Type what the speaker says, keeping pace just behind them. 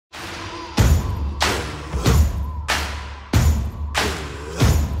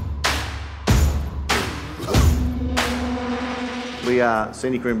We are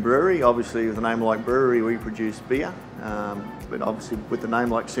Scenic Rim Brewery. Obviously with a name like brewery we produce beer, but obviously with the name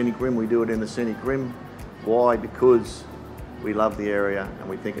like Scenic Rim we do it in the Scenic Rim. Why? Because we love the area and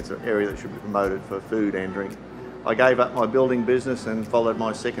we think it's an area that should be promoted for food and drink. I gave up my building business and followed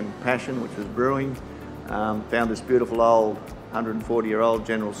my second passion, which was brewing. Found this beautiful old 140-year-old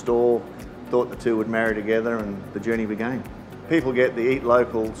general store, thought the two would marry together and the journey began. People get the Eat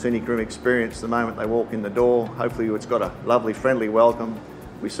Local Scenic Rim experience the moment they walk in the door. Hopefully it's got a lovely friendly welcome.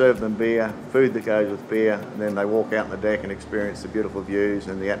 We serve them beer, food that goes with beer, and then they walk out on the deck and experience the beautiful views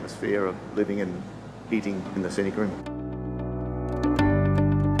and the atmosphere of living and eating in the Scenic Rim.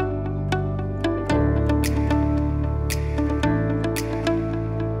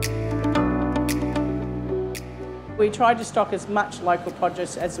 We try to stock as much local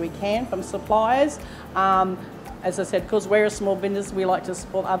produce as we can from suppliers. As I said, because we're a small business, we like to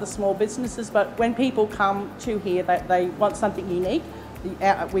support other small businesses, but when people come to here, they want something unique.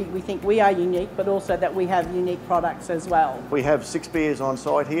 We think we are unique, but also that we have unique products as well. We have 6 beers on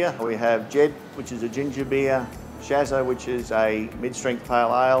site here. We have Jed, which is a ginger beer, Shazza, which is a mid-strength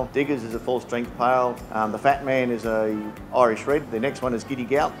pale ale, Diggers is a full-strength pale, the Fat Man is a Irish red, the next one is Giddy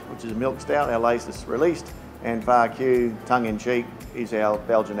Gout, which is a milk stout, our latest released, and Far Q, tongue-in-cheek, is our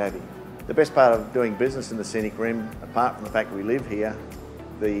Belgian Abbey. The best part of doing business in the Scenic Rim, apart from the fact we live here,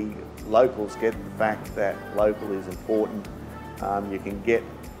 the locals get the fact that local is important. You can get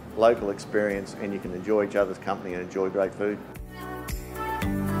local experience and you can enjoy each other's company and enjoy great food.